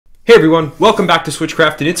Hey everyone, welcome back to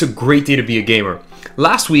Switchcraft, and it's a great day to be a gamer.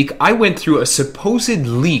 Last week, I went through a supposed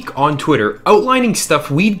leak on Twitter outlining stuff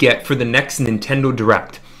we'd get for the next Nintendo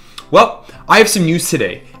Direct. Well, I have some news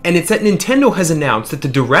today, and it's that Nintendo has announced that the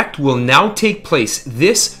Direct will now take place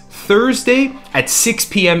this Thursday at 6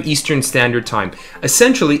 p.m. Eastern Standard Time.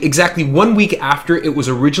 Essentially, exactly 1 week after it was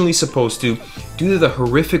originally supposed to, due to the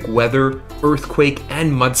horrific weather, earthquake,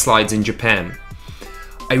 and mudslides in Japan.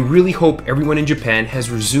 I really hope everyone in Japan has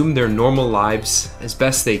resumed their normal lives as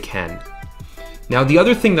best they can. Now, the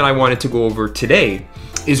other thing that I wanted to go over today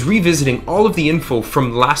is revisiting all of the info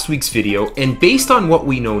from last week's video, and based on what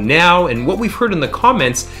we know now and what we've heard in the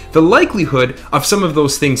comments, the likelihood of some of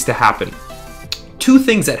those things to happen. Two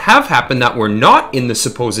things that have happened that were not in the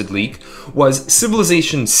supposed leak was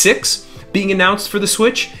Civilization 6 being announced for the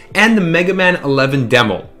Switch and the Mega Man 11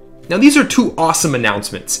 demo. Now, these are two awesome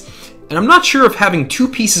announcements. And I'm not sure if having two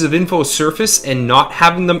pieces of info surface and not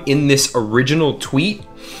having them in this original tweet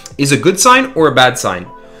is a good sign or a bad sign.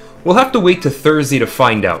 We'll have to wait to Thursday to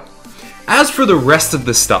find out. As for the rest of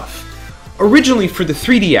the stuff, originally for the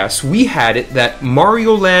 3DS, we had it that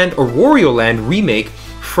Mario Land or Wario Land remake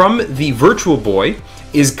from the Virtual Boy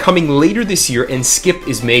is coming later this year and Skip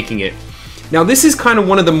is making it. Now, this is kind of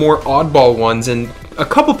one of the more oddball ones, and a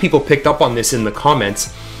couple people picked up on this in the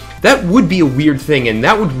comments. That would be a weird thing, and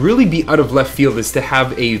that would really be out of left field, is to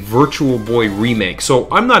have a Virtual Boy remake. So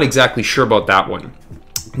I'm not exactly sure about that one.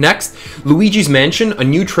 Next, Luigi's Mansion, a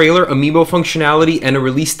new trailer, amiibo functionality, and a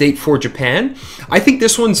release date for Japan. I think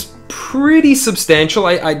this one's pretty substantial.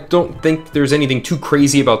 I don't think there's anything too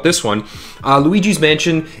crazy about this one. Luigi's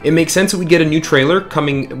Mansion, it makes sense that we get a new trailer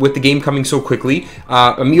coming with the game coming so quickly.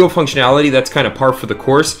 Amiibo functionality, that's kind of par for the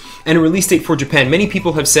course. And a release date for Japan. Many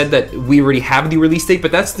people have said that we already have the release date,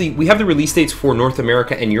 but we have the release dates for North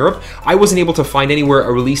America and Europe. I wasn't able to find anywhere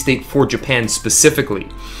a release date for Japan specifically.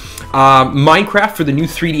 Minecraft for the new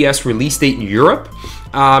 3DS release date in Europe,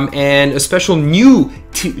 and a special new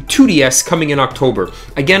 2DS coming in October.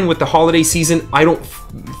 Again, with the holiday season, I don't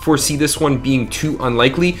foresee this one being too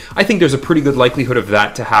unlikely. I think there's a pretty good likelihood of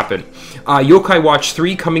that to happen. Yokai Watch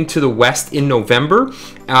 3 coming to the West in November,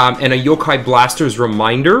 and a Yokai Blasters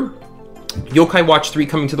reminder. Yokai Watch 3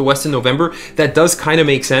 coming to the West in November, that does kind of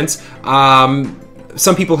make sense.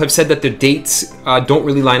 Some people have said that the dates don't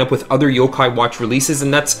really line up with other Yokai Watch releases,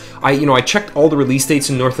 and that's, I checked all the release dates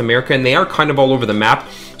in North America, and they are kind of all over the map.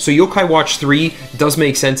 So Yokai Watch 3 does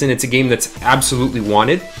make sense, and it's a game that's absolutely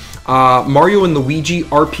wanted. Mario and Luigi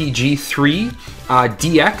RPG 3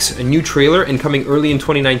 DX, a new trailer, and coming early in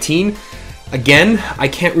 2019. Again, I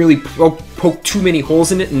can't really poke too many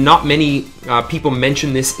holes in it, and not many people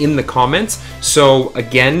mention this in the comments. So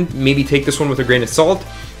again, maybe take this one with a grain of salt.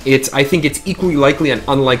 I think it's equally likely and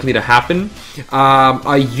unlikely to happen.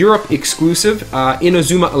 A Europe exclusive,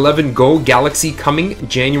 Inazuma 11 Go Galaxy coming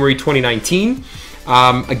January 2019.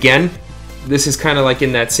 Again, this is kind of like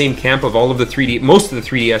in that same camp of all of the most of the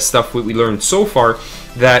 3DS stuff we learned so far,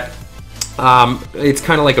 that it's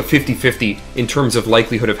kind of like a 50-50 in terms of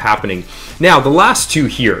likelihood of happening. Now, the last two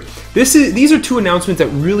here. These are two announcements that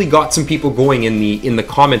really got some people going in the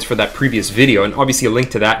comments for that previous video, and obviously a link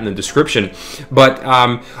to that in the description. But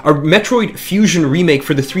a Metroid Fusion remake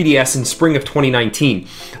for the 3DS in spring of 2019.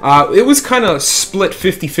 It was kind of split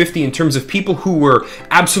 50-50 in terms of people who were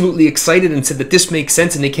absolutely excited and said that this makes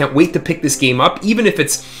sense and they can't wait to pick this game up, even if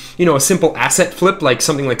it's a simple asset flip like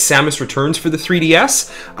something like Samus Returns for the 3DS.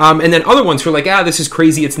 And then other ones who are like, this is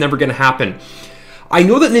crazy, it's never going to happen. I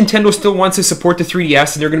know that Nintendo still wants to support the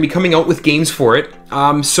 3DS, and they're going to be coming out with games for it.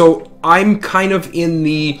 So I'm kind of in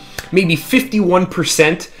the maybe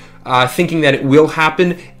 51% thinking that it will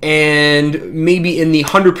happen, and maybe in the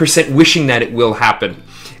 100% wishing that it will happen.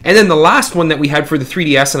 And then the last one that we had for the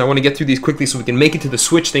 3DS, and I want to get through these quickly so we can make it to the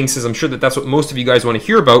Switch thing, since I'm sure that that's what most of you guys want to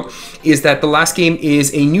hear about, is that the last game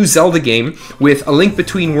is a new Zelda game with A Link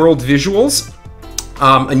Between Worlds visuals,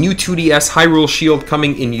 a new 2DS Hyrule Shield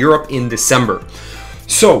coming in Europe in December.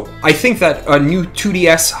 So, I think that a new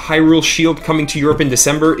 2DS Hyrule Shield coming to Europe in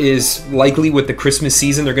December is likely with the Christmas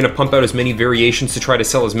season. They're going to pump out as many variations to try to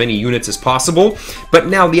sell as many units as possible. But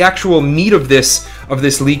now the actual meat of this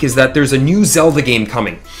leak is that there's a new Zelda game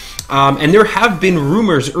coming. And there have been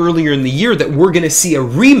rumors earlier in the year that we're going to see a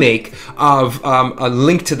remake of A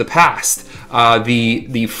Link to the Past,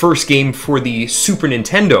 the first game for the Super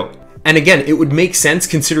Nintendo. And again, it would make sense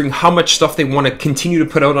considering how much stuff they want to continue to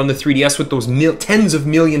put out on the 3DS with those tens of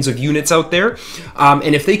millions of units out there.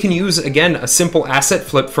 And if they can use, again, a simple asset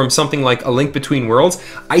flip from something like A Link Between Worlds,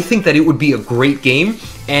 I think that it would be a great game,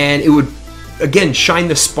 and it would again, shine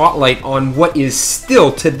the spotlight on what is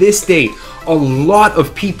still, to this day, a lot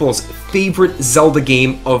of people's favorite Zelda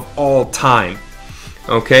game of all time.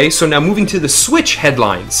 Okay, so now moving to the Switch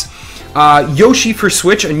headlines. Yoshi for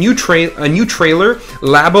Switch, a new trailer,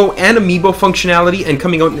 Labo and Amiibo functionality, and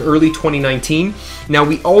coming out in early 2019. Now,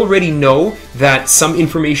 we already know that some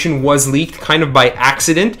information was leaked kind of by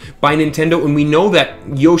accident by Nintendo, and we know that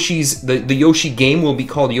the Yoshi game will be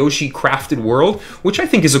called Yoshi Crafted World, which I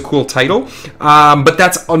think is a cool title, but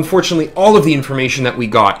that's unfortunately all of the information that we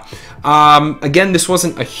got. Again, this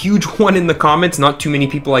wasn't a huge one in the comments. Not too many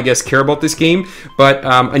people, I guess, care about this game, but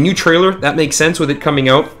a new trailer, that makes sense with it coming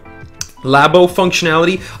out. Labo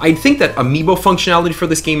functionality. I think that Amiibo functionality for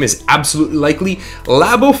this game is absolutely likely.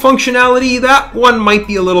 Labo functionality, that one might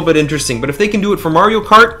be a little bit interesting, but if they can do it for Mario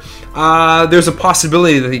Kart, there's a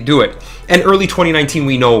possibility that they do it. And early 2019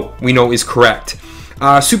 we know is correct.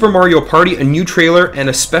 Super Mario Party, a new trailer and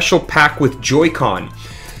a special pack with Joy-Con.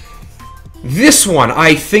 This one,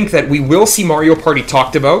 I think that we will see Mario Party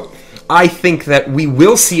talked about. I think that we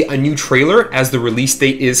will see a new trailer as the release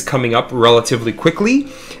date is coming up relatively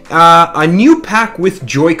quickly. A new pack with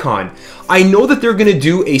Joy-Con. I know that they're going to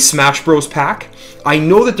do a Smash Bros. Pack. I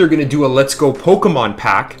know that they're going to do a Let's Go Pokemon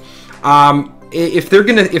pack. If they're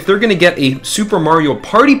gonna get a Super Mario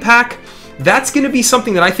Party pack, that's going to be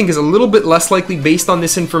something that I think is a little bit less likely based on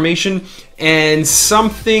this information, and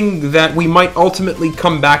something that we might ultimately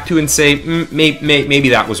come back to and say, maybe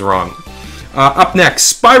that was wrong. Up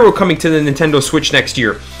next, Spyro coming to the Nintendo Switch next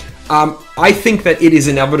year. I think that it is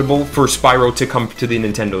inevitable for Spyro to come to the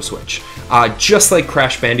Nintendo Switch. Just like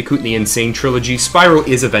Crash Bandicoot and the Insane Trilogy, Spyro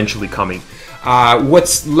is eventually coming.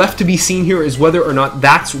 What's left to be seen here is whether or not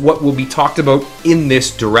that's what will be talked about in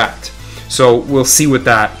this Direct. So we'll see with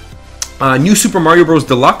that. New Super Mario Bros.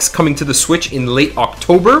 Deluxe coming to the Switch in late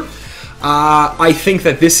October. I think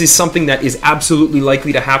that this is something that is absolutely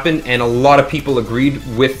likely to happen, and a lot of people agreed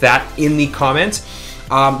with that in the comments.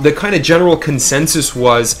 The kind of general consensus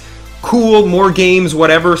was, cool, more games,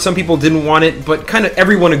 whatever. Some people didn't want it, but kind of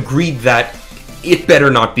everyone agreed that it better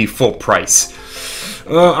not be full price.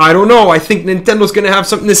 I don't know. I think Nintendo's going to have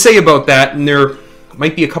something to say about that, and there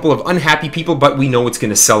might be a couple of unhappy people, but we know it's going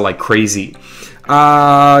to sell like crazy.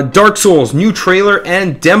 Dark Souls, new trailer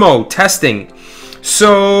and demo testing.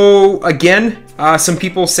 So again, some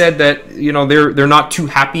people said that, you know, they're not too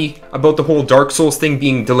happy about the whole Dark Souls thing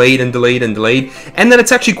being delayed and delayed and delayed, and that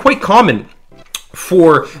it's actually quite common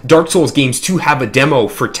for Dark Souls games to have a demo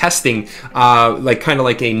for testing, kind of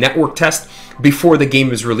like a network test before the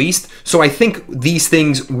game is released. So I think these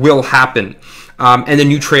things will happen. And the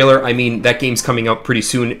new trailer, I mean, that game's coming out pretty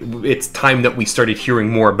soon. It's time that we started hearing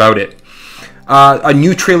more about it. A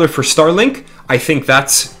new trailer for Starlink, I think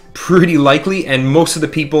that's pretty likely, and most of the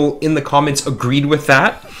people in the comments agreed with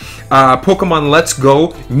that. Pokemon Let's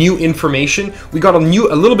Go, new information. We got a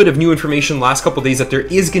little bit of new information last couple days that there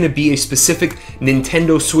is going to be a specific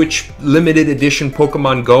Nintendo Switch limited edition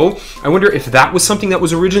Pokemon Go. I wonder if that was something that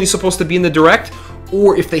was originally supposed to be in the Direct,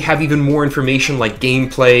 or if they have even more information like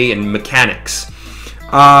gameplay and mechanics.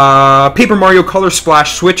 Paper Mario Color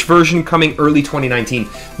Splash Switch version coming early 2019.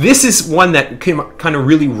 This is one that kind of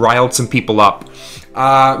really riled some people up.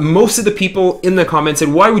 Most of the people in the comments said,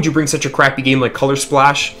 why would you bring such a crappy game like Color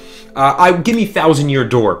Splash? Give me Thousand Year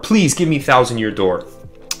Door. Please give me Thousand Year Door.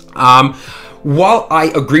 While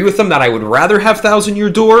I agree with them that I would rather have Thousand Year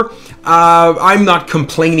Door, I'm not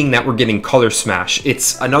complaining that we're getting Color Smash.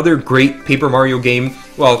 It's another great Paper Mario game.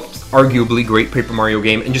 Well, arguably great Paper Mario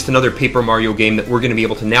game, and just another Paper Mario game that we're going to be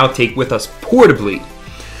able to now take with us portably.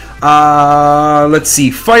 Let's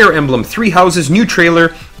see, Fire Emblem Three Houses, new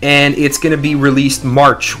trailer, and it's going to be released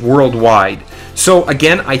March worldwide. So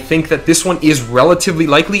again, I think that this one is relatively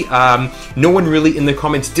likely. No one really in the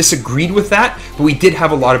comments disagreed with that, but we did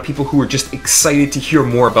have a lot of people who were just excited to hear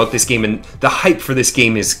more about this game, and the hype for this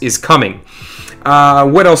game is coming.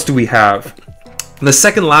 What else do we have? The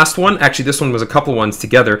second last one, actually this one was a couple ones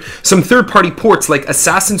together. Some third-party ports like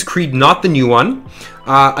Assassin's Creed, not the new one.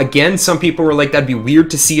 Again, some people were like, that'd be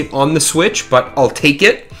weird to see it on the Switch, but I'll take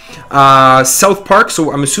it. South Park,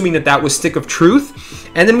 so I'm assuming that that was Stick of Truth.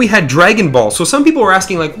 And then we had Dragon Ball. So some people were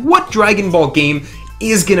asking, like, what Dragon Ball game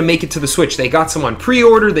is going to make it to the Switch? They got some on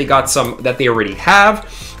pre-order, they got some that they already have.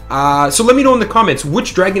 So let me know in the comments,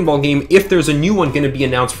 which Dragon Ball game, if there's a new one going to be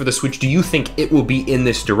announced for the Switch, do you think it will be in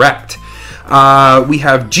this Direct? We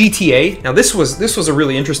have GTA. Now this was a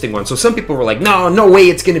really interesting one. So some people were like, no way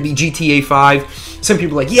it's going to be GTA 5. Some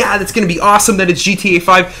people were like, yeah, that's going to be awesome that it's GTA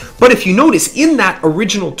 5. But if you notice, in that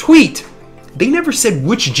original tweet, they never said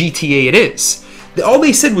which GTA it is. All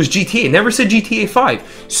they said was GTA, never said GTA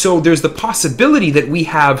 5. So there's the possibility that we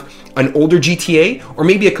have an older GTA or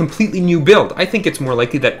maybe a completely new build. I think it's more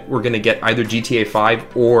likely that we're going to get either GTA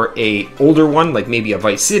 5 or a older one, like maybe a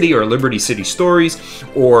Vice City or a Liberty City Stories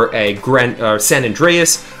or a San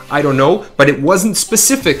Andreas. I don't know, but it wasn't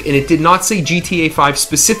specific and it did not say GTA 5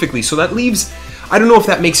 specifically. So that leaves, I don't know if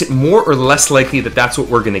that makes it more or less likely that that's what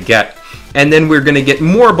we're going to get. And then we're going to get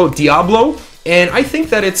more about Diablo. And I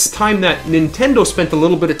think that it's time that Nintendo spent a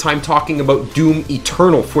little bit of time talking about Doom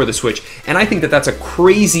Eternal for the Switch. And I think that that's a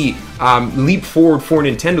crazy leap forward for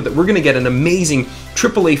Nintendo, that we're going to get an amazing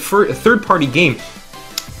AAA third-party game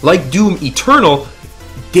like Doom Eternal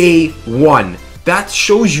day one. That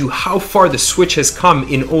shows you how far the Switch has come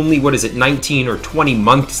in only, 19 or 20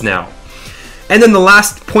 months now. And then the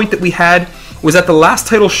last point that we had was that the last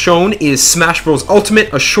title shown is Smash Bros.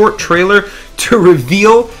 Ultimate, a short trailer to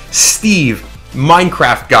reveal Steve,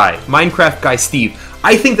 Minecraft guy Steve.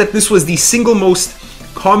 I think that this was the single most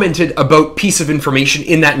commented about piece of information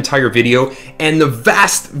in that entire video, and the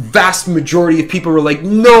vast majority of people were like,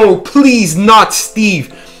 no, please, not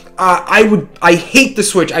Steve. I hate the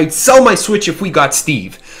Switch. I'd sell my Switch if we got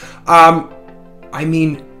Steve. I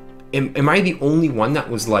mean, am I the only one that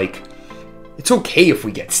was like, it's okay if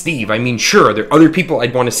we get Steve? I mean, sure, there are other people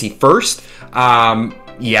I'd want to see first.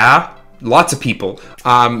 Yeah, lots of people.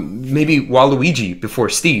 Maybe Waluigi before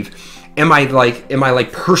Steve. Am I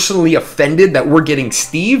like personally offended that we're getting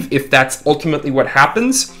Steve if that's ultimately what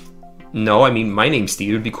happens? No, I mean, my name's Steve.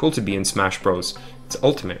 It'd be cool to be in Smash Bros. It's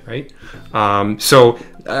Ultimate, right?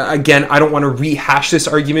 Again, I don't want to rehash this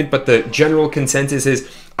argument, but the general consensus is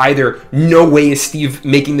either no way is Steve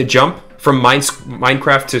making the jump from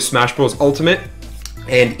Minecraft to Smash Bros. Ultimate,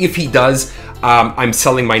 and if he does, I'm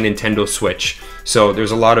selling my Nintendo Switch. So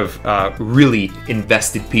there's a lot of really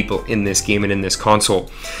invested people in this game and in this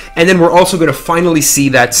console. And then we're also going to finally see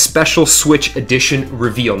that special Switch Edition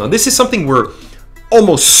reveal. Now this is something we're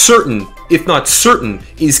almost certain, if not certain,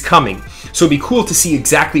 is coming. So it'd be cool to see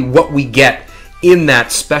exactly what we get in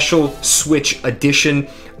that special Switch Edition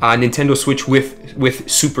Nintendo Switch with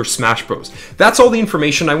Super Smash Bros. That's all the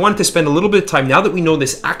information. I wanted to spend a little bit of time, now that we know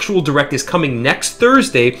this actual Direct is coming next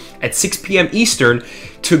Thursday at 6 p.m. Eastern,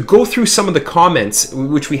 to go through some of the comments,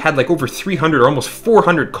 which we had like over 300 or almost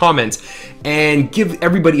 400 comments, and give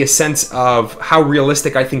everybody a sense of how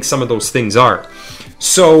realistic I think some of those things are.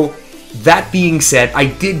 So that being said, I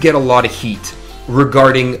did get a lot of heat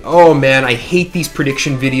regarding, oh man, I hate these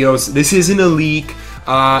prediction videos. This isn't a leak.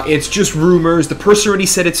 It's just rumors. The person already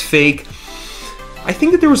said it's fake. I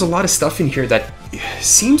think that there was a lot of stuff in here that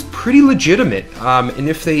seems pretty legitimate. And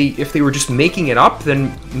if they were just making it up,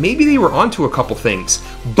 then maybe they were onto a couple things.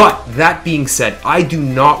 But that being said, I do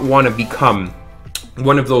not want to become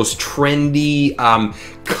one of those trendy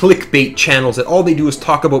clickbait channels that all they do is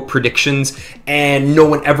talk about predictions and no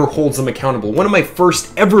one ever holds them accountable. One of my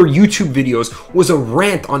first ever YouTube videos was a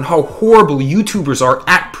rant on how horrible YouTubers are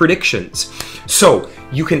at predictions. So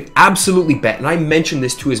you can absolutely bet, and I mentioned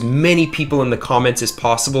this to as many people in the comments as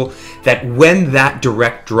possible, that when that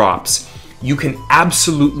Direct drops, you can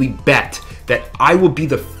absolutely bet that I will be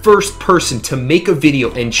the first person to make a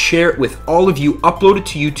video and share it with all of you, upload it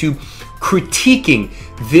to YouTube, critiquing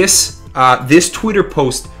this Twitter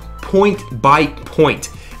post point by point,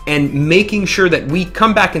 and making sure that we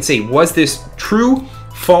come back and say, was this true,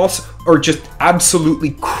 false, or just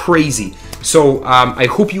absolutely crazy? So I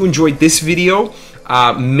hope you enjoyed this video.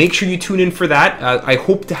 Make sure you tune in for that. I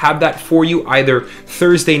hope to have that for you either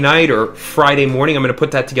Thursday night or Friday morning. I'm going to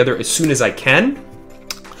put that together as soon as I can.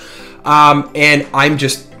 And I'm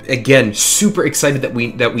just, again, super excited that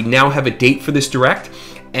we now have a date for this Direct.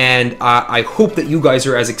 And I hope that you guys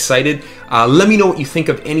are as excited. Let me know what you think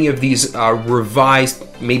of any of these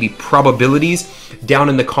revised, maybe probabilities, down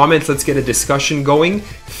in the comments. Let's get a discussion going.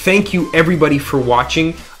 Thank you everybody for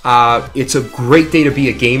watching. It's a great day to be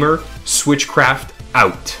a gamer. Switchcraft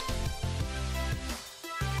out.